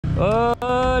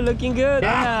Oh, looking good.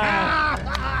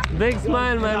 Yeah. Big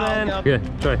smile, my man. Okay,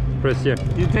 try. Press here.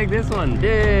 You take this one.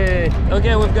 Yay.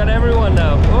 Okay, we've got everyone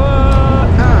now.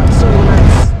 Whoa. So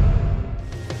nice.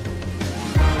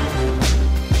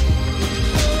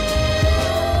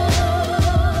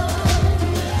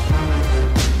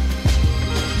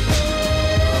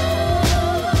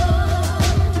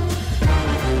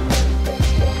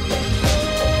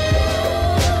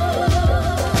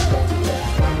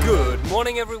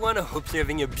 Morning everyone, I hope you're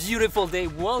having a beautiful day.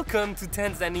 Welcome to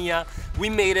Tanzania. We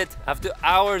made it after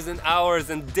hours and hours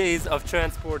and days of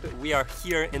transport. We are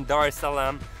here in Dar es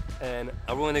Salaam and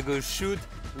I want to go shoot.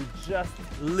 We just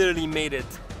literally made it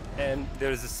and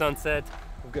there's a sunset.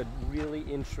 We've got really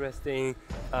interesting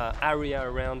area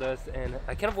around us and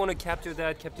I kind of want to capture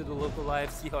that, capture the local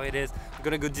life, see how it is. We're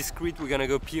gonna go discreet, we're gonna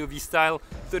go POV style,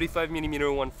 35mm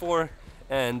 1.4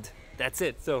 and that's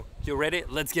it. So if you're ready,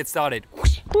 let's get started.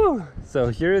 Woo. So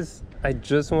here's, I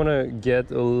just want to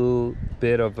get a little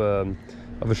bit of a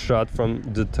shot from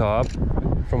the top,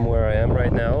 from where I am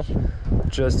right now,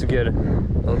 just to get a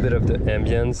little bit of the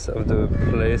ambience of the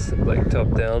place, like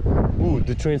top down. Ooh,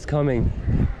 the train's coming.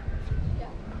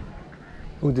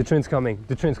 Ooh, the train's coming.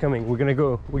 The train's coming. We're gonna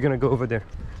go over there.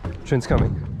 Train's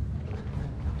coming.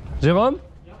 Jérôme?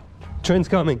 Yeah. Train's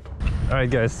coming. All right,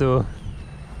 guys. So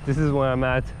this is where I'm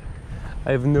at.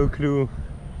 I have no clue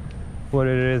what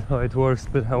it is, how it works,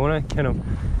 but I want to kind of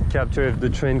capture if the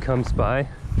train comes by.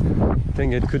 I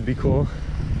think it could be cool.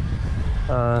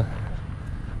 Don't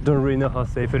really know how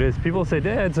safe it is. People say,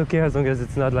 yeah, it's okay as long as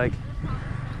it's not like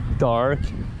dark.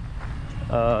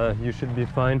 You should be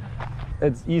fine.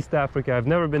 It's East Africa. I've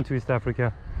never been to East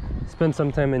Africa. Spent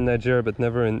some time in Nigeria, but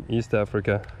never in East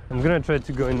Africa. I'm gonna try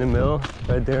to go in the middle,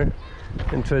 right there,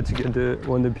 and try to get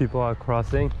when the people are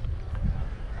crossing.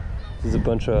 There's a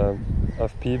bunch of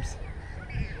peeps.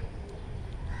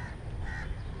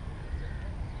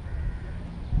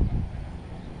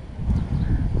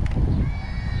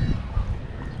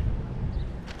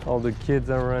 All the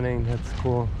kids are running, that's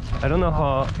cool. I don't know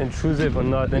how intrusive or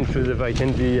not intrusive I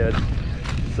can be yet,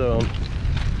 so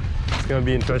it's gonna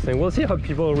be interesting. We'll see how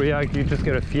people react. You just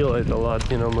gotta feel it a lot,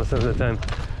 you know, most of the time.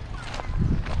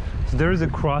 So there is a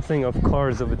crossing of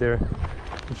cars over there,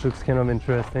 which looks kind of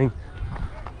interesting.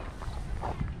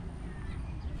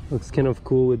 Looks kind of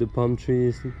cool with the palm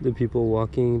trees, the people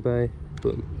walking by.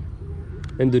 Boom.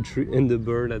 And the tree and the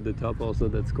bird at the top also,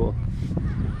 that's cool.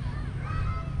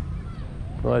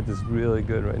 The light is really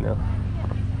good right now.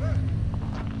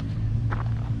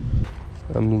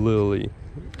 I'm literally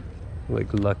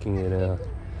like lucking it out.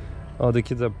 Oh, the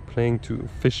kids are playing to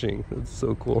fishing. That's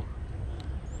so cool.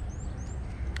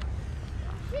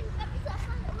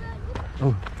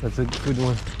 Oh, that's a good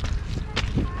one.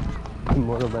 The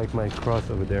motorbike might cross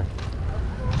over there.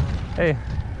 Hey,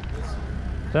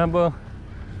 Jumbo.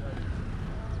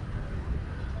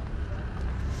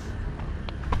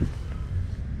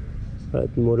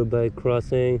 That motorbike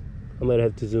crossing. I might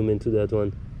have to zoom into that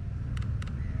one.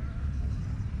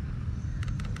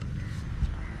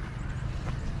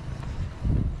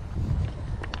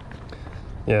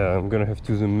 Yeah, I'm gonna have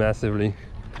to zoom massively.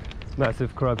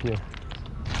 Massive crop here.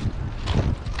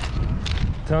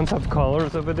 Tons of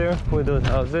colors over there with those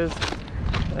houses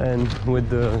and with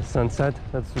the sunset.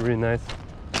 That's really nice.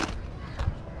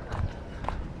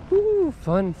 Woo,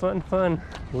 fun, fun, fun.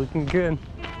 Looking good.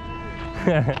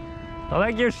 I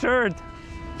like your shirt.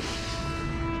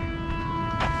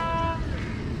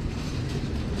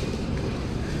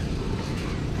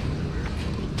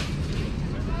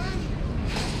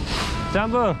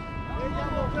 Jumbo,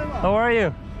 how are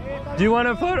you? Do you want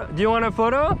a photo? Do you want a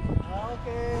photo?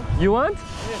 Okay. You want?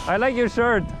 Yes. I like your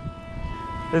shirt.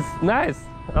 It's nice.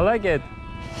 I like it.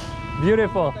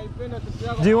 Beautiful.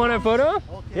 Do you want a photo?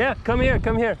 Okay. Yeah, come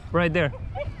here, right there.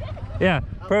 Yeah,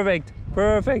 perfect,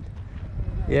 perfect.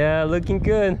 Yeah, looking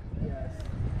good.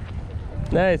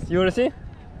 Yes. Nice. You wanna see?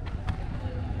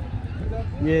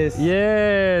 Yes.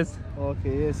 Yes.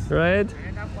 Okay, yes. Right?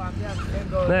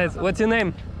 Nice. What's your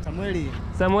name? Samueli.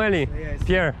 Samueli. Yes.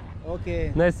 Pierre.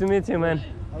 Okay. Nice to meet you, man.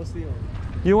 I'll see you.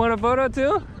 You want a photo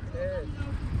too? Yes.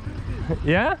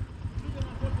 Yeah?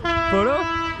 Photo?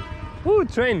 Ooh,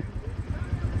 train.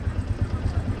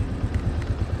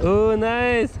 Oh,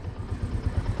 nice.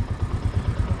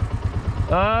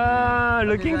 Ah,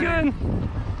 looking good.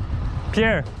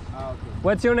 Pierre. Okay.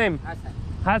 What's your name? Hassan.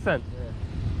 Hassan.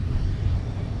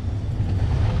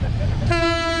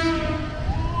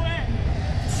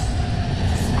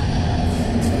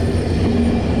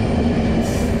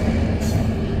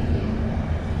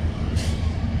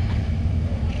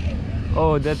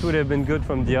 Oh, that would have been good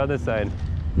from the other side,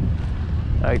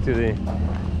 actually.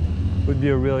 would be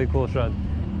a really cool shot.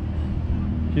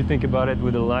 If you think about it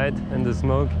with the light and the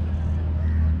smoke.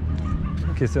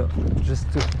 Okay, so just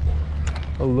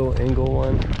a low angle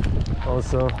one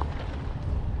also,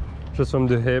 just from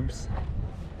the hips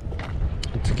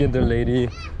to get the lady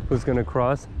who's gonna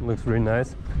cross. Looks really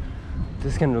nice.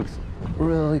 This can looks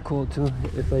really cool too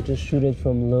if I just shoot it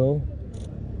from low.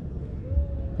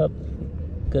 Up.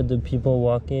 Got the people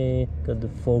walking, got the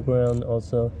foreground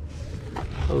also.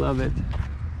 I love it.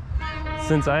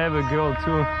 Since I have a girl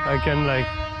too, I can like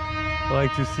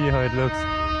to see how it looks.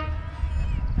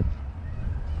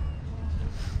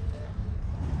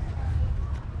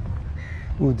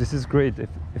 Ooh, this is great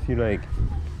if you like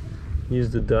use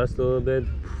the dust a little bit.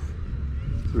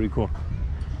 It's really cool.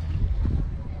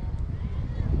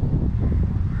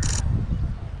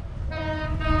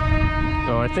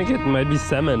 Oh, I think it might be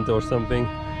cement or something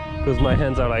because my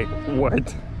hands are like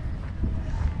wet.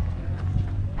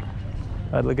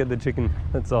 Alright, look at the chicken.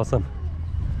 That's awesome.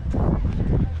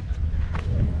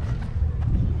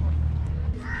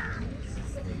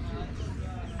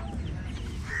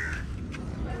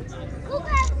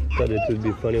 Thought it would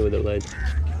be funny with the light.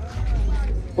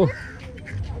 Oh.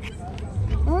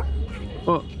 Oh.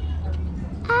 Oh.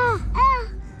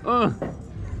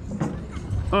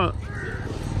 Oh.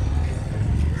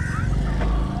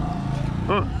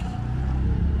 Oh.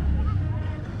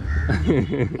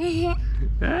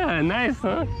 Yeah, nice,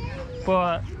 huh?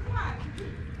 For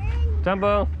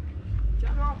Jumbo,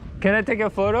 can I take a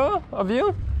photo of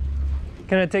you?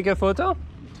 Can I take a photo?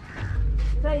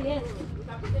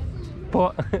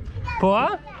 Pour?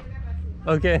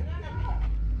 Okay.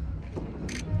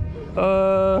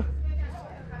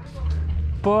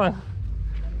 Pour.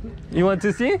 You want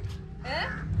to see?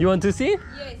 You want to see?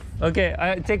 Yes. Okay,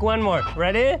 I take one more.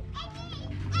 Ready?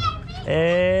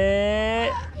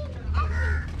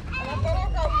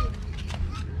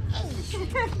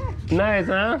 Nice,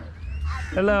 huh?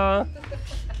 Hello.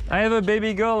 I have a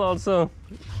baby girl also.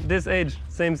 This age.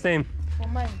 Same. For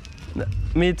mine.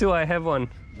 Me too, I have one.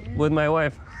 With my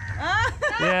wife.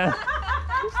 Yeah.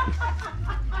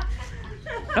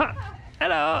 Ah,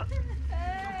 hello.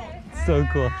 So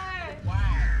cool.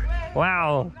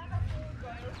 Wow.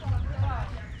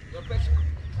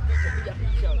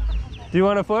 Do you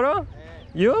want a photo?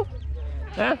 You?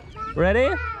 Yeah?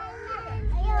 Ready?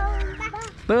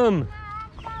 Boom.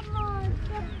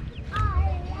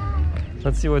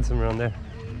 Let's see what's around there.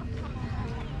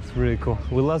 It's really cool.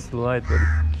 We lost the light, but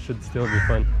it should still be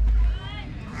fun.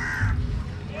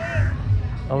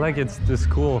 I like it's this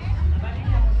cool.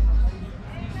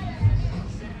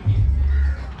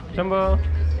 Jumbo.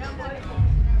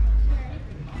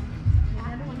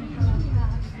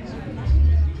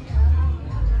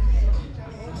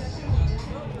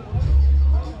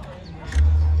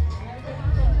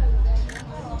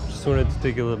 Just wanted to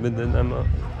take a little bit then I'm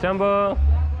Jumbo,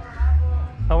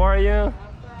 how are you?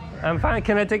 I'm fine.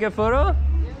 Can I take a photo?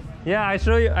 Yeah, I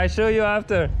show you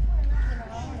after.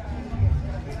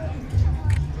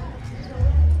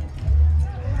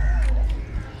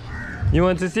 You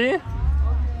want to see?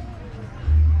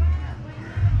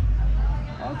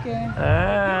 Okay.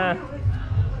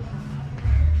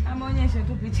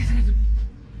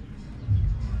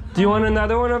 Do you want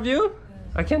another one of you?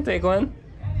 I can take one.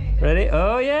 Ready?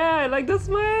 Oh yeah, I like the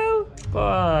smile.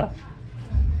 Oh,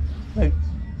 like,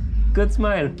 good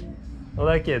smile. I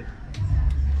like it.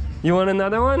 You want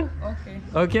another one? Okay.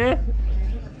 Okay.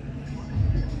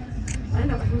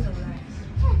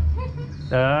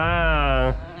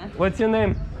 Ah, what's your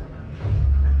name?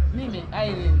 Mimi,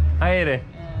 Irene. Aire.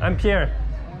 I'm Pierre.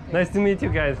 Okay. Nice to meet you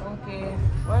guys. Okay.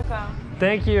 Welcome.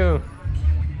 Thank you.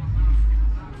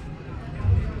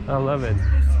 I love it.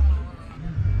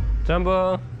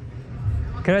 Jumbo,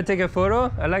 can I take a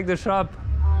photo? I like the shop.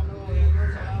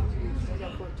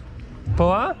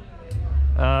 Poa?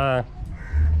 You are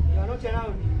not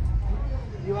allowed.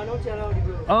 You are not allowed,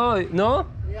 bro. Oh, no?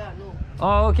 Yeah, no.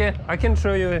 Oh, okay. I can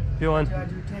show you if you want. You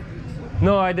take it.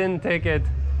 No, I didn't take it.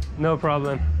 No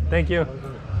problem. Thank you.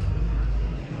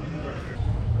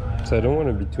 So I don't want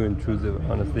to be too intrusive,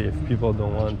 honestly. If people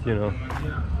don't want, you know,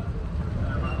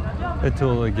 I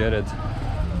totally get it.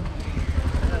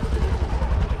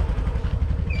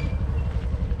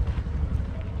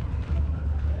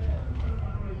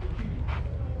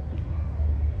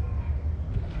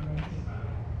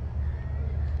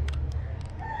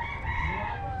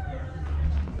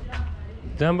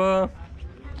 Jumbo.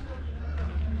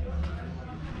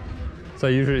 So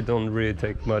I usually don't really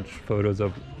take much photos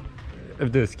of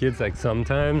if there's kids, like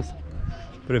sometimes,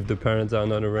 but if the parents are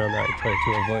not around, I try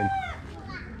to avoid.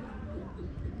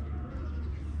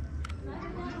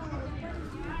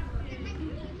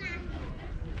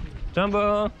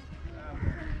 Jumbo.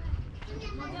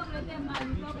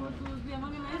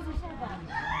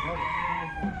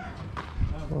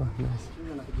 Oh, nice.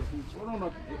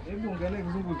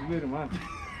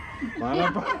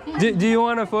 Do you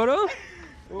want a photo?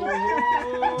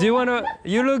 Do you want to?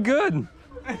 You look good.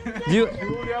 Do you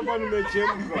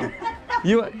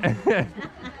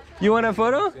you want a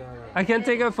photo? I can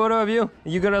take a photo of you.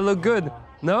 You're gonna look good.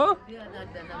 No?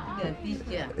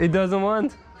 He doesn't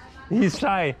want. He's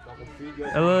shy.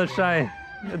 A little shy.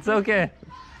 It's okay.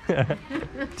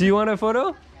 Do you want a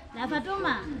photo?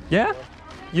 Yeah?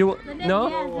 You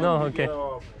no? No, okay.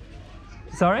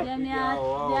 Sorry?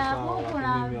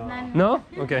 No?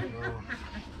 Okay.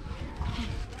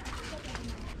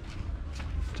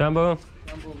 Jumbo.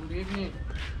 Good evening.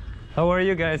 How are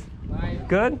you guys?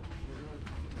 Good?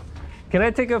 Can I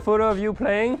take a photo of you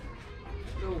playing?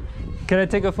 Can I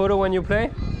take a photo when you play?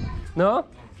 No?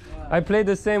 I play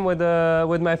the same with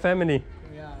my family.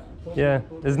 Yeah,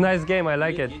 it's a nice game. I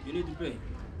like it. You need to play.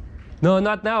 No,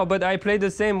 not now, but I play the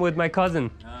same with my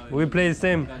cousin. We play the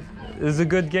same. It's a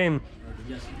good game.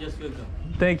 Just welcome.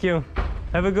 Thank you.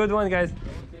 Have a good one, guys.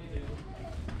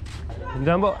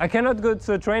 Jumbo, I cannot go to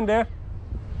the train there.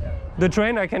 The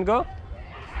train, I can go?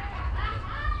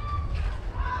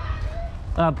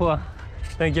 Ah, poor.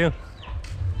 Thank you.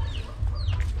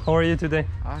 How are you today?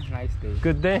 Nice day.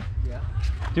 Good day? Yeah.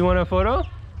 Do you want a photo?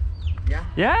 Yeah.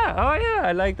 Yeah? Oh yeah,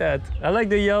 I like that. I like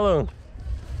the yellow.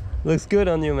 Looks good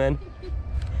on you, man.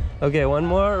 Okay, one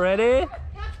more. Ready?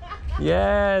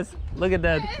 Yes. Look at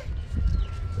that.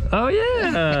 Oh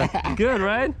yeah. Good,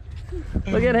 right?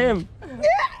 Look at him.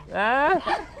 Ah.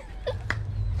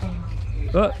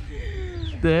 Oh.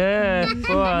 There.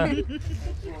 Poor.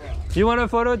 You want a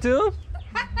photo too?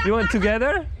 You want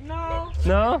together? No.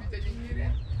 No?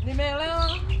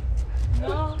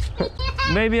 No.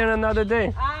 Maybe on another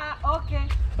day. Okay.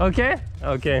 Okay?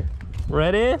 Okay.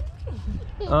 Ready?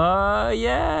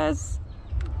 Yes.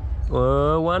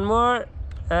 One more.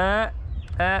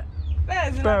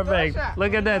 Perfect.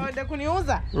 Look at that.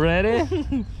 Ready?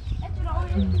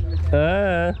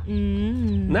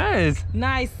 Nice.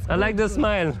 Nice. I like the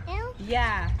smile.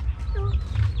 Yeah.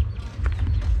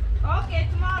 Okay,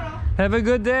 tomorrow. Have a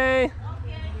good day.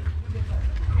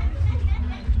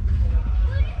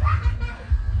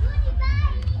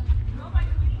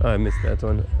 Oh, I missed that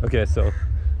one. Okay, so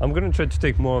I'm gonna try to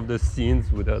take more of the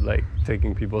scenes without like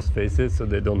taking people's faces so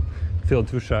they don't feel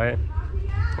too shy.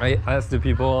 I ask the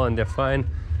people and they're fine,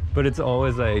 but it's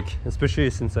always like, especially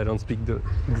since I don't speak the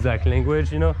exact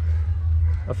language, you know,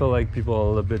 I feel like people are a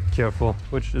little bit careful,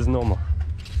 which is normal.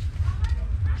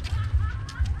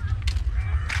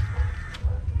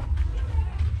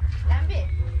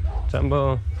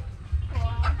 Jumbo.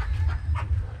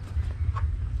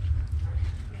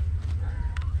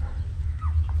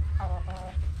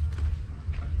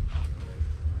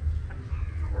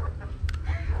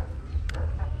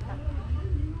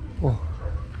 Oh,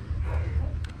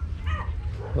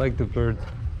 I like the bird.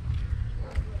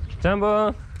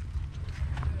 Jumbo.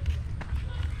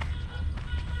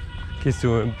 Okay,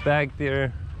 so we're back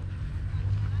there.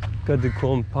 Got the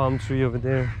cool palm tree over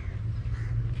there.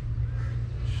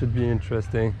 Should be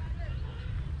interesting.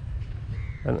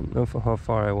 I don't know for how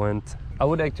far I went. I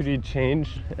would actually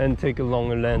change and take a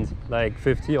longer lens, like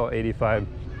 50 or 85,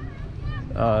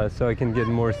 so I can get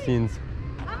more scenes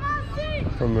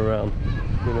from around,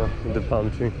 you know, with the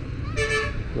palm tree.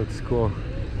 Looks cool.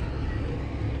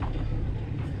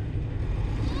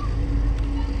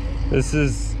 This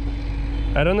is,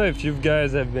 I don't know if you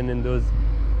guys have been in those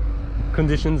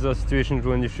conditions or situations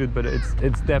when you shoot, but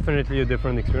it's definitely a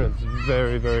different experience.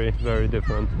 Very, very, very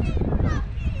different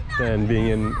than being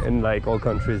in like all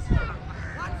countries.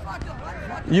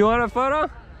 You want a photo?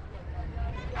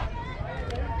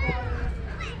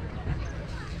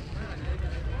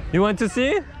 You want to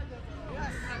see?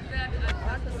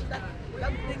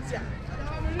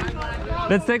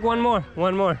 Let's take one more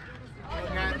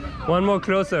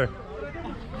closer.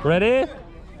 Ready?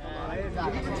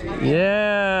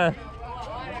 Yeah.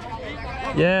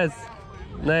 Yes.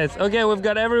 Nice. Okay, we've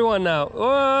got everyone now.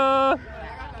 Whoa.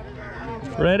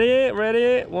 Ready?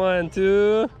 Ready? 1,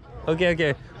 2.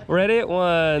 Okay. Ready?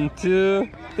 1, 2,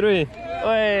 3.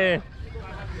 Oi.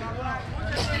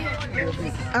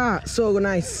 So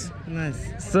nice.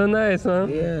 So nice, huh?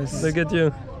 Yes. Look at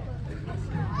you.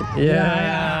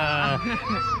 Yeah.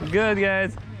 Good,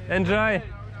 guys. Enjoy.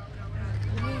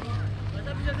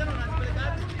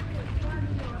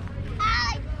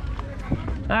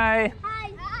 Hi.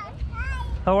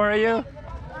 How are you?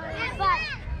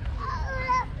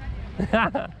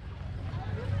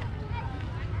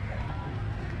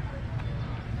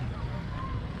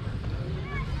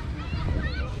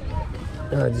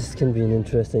 This can be an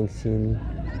interesting scene.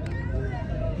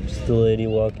 Just the lady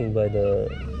walking by the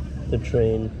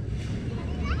train.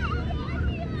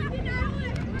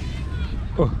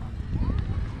 Oh.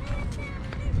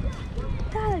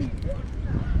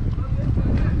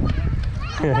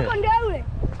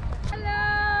 Hello,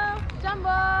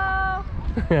 Jumbo.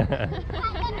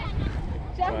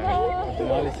 Jumbo.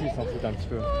 Ici, ils s'en foutent un petit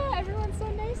peu. Oh, everyone's so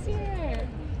nice here.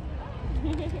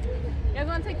 Y'all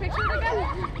gonna take pictures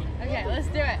again? Okay, let's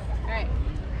do it. All right.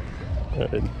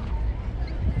 Good.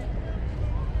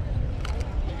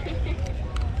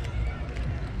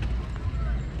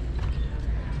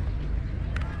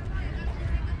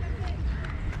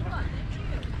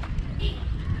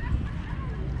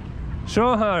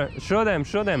 Show her, show them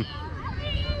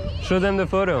the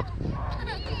photo.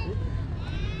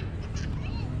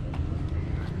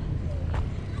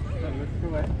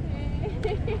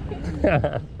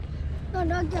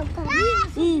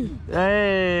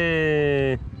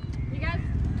 Hey! You guys?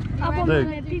 Look.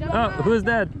 Oh, who's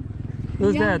that?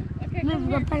 Who's that?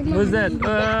 Who's that?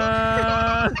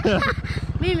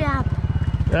 Mimia.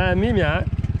 Mimia.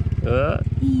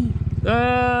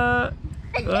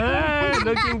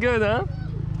 Looking good, huh?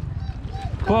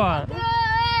 Boah.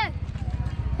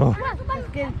 Oh.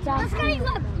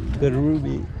 The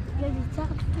Ruby.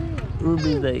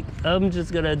 Ruby's like, I'm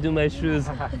just gonna do my shoes.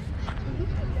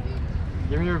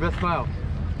 Give me your best smile.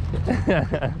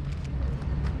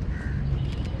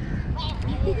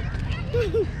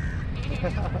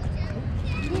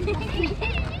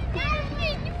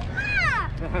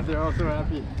 They're all so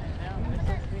happy.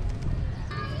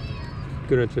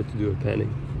 Gonna try to do a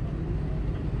panning.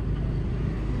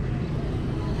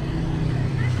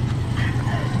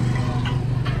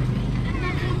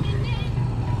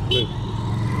 Wait.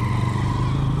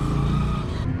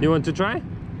 You want to try?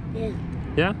 Yeah.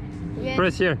 Yeah? Yeah.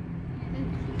 Press here.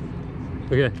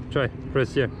 Okay, try.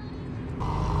 Press here.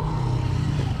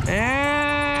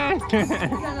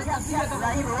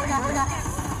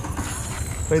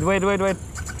 Wait.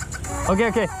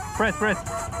 Okay. Press.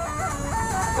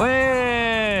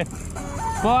 Wait.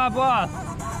 Boah.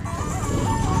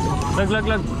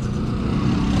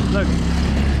 Look.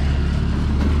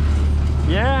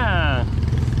 Yeah.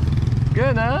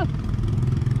 Good, huh?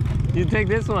 You take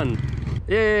this one.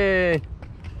 Yay.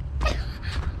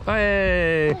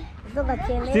 Hey.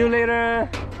 See you later.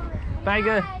 Bye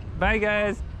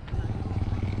guys.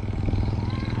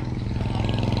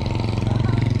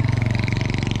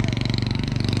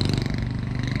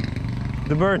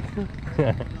 The bird.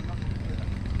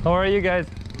 How are you guys?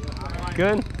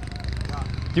 Good?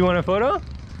 Do you want a photo?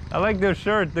 I like the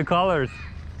shirt, the colors.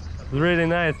 It's really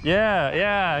nice.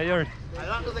 Yeah, you're.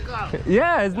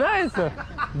 Yeah, it's nice.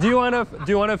 Do you want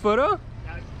a photo?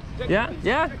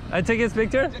 Yeah. I take his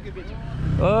picture.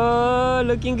 Oh,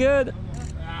 looking good.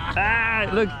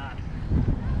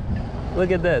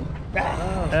 Look at that.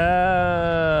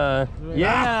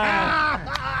 Yeah.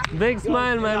 Big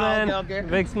smile, my man. Okay.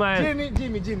 Big smile.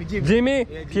 Jimmy.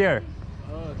 Pierre.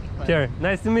 Pierre.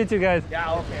 Nice to meet you guys.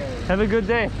 Yeah, okay. Have a good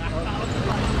day.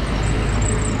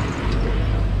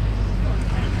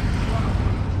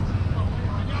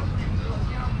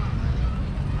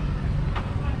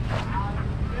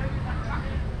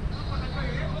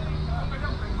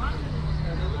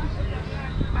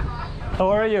 How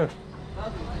are you?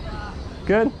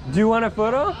 Good? Do you want a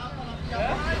photo?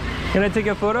 Can I take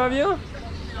a photo of you?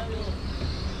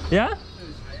 Yeah?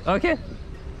 Okay.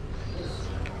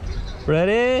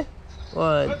 Ready?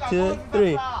 1, 2,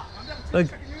 3. Look.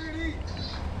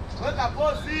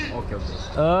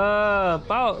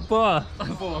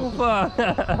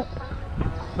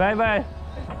 Bye.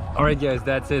 Alright guys,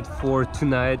 that's it for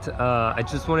tonight. I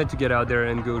just wanted to get out there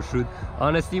and go shoot.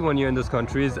 Honestly, when you're in those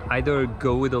countries, either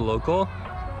go with a local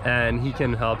and he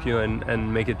can help you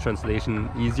and make a translation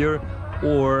easier,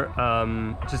 or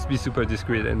just be super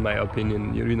discreet, in my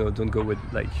opinion. You know, don't go with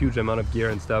like huge amount of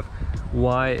gear and stuff.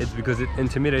 Why? It's because it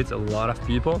intimidates a lot of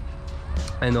people,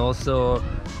 and also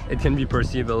it can be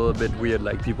perceived a little bit weird.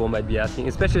 Like, people might be asking,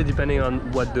 especially depending on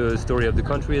what the story of the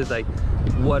country is, like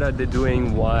what are they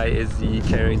doing, why is he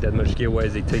carrying that much gear, why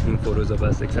is he taking photos of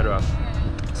us, etc.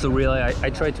 So really, I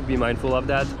try to be mindful of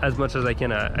that as much as I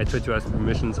can. I try to ask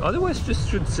permissions. Otherwise, just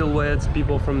shoot silhouettes,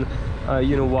 people from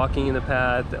you know, walking in the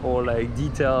path, or like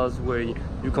details where you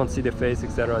can't see the face,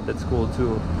 etc. That's cool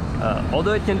too,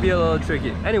 although it can be a little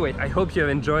tricky. Anyway, I hope you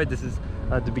have enjoyed. This is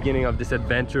the beginning of this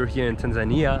adventure here in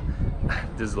Tanzania.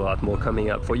 There's a lot more coming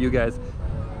up for you guys.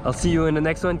 I'll see you in the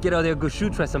next one. Get out there, go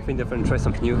shoot, try something different, try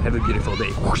something new. Have a beautiful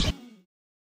day.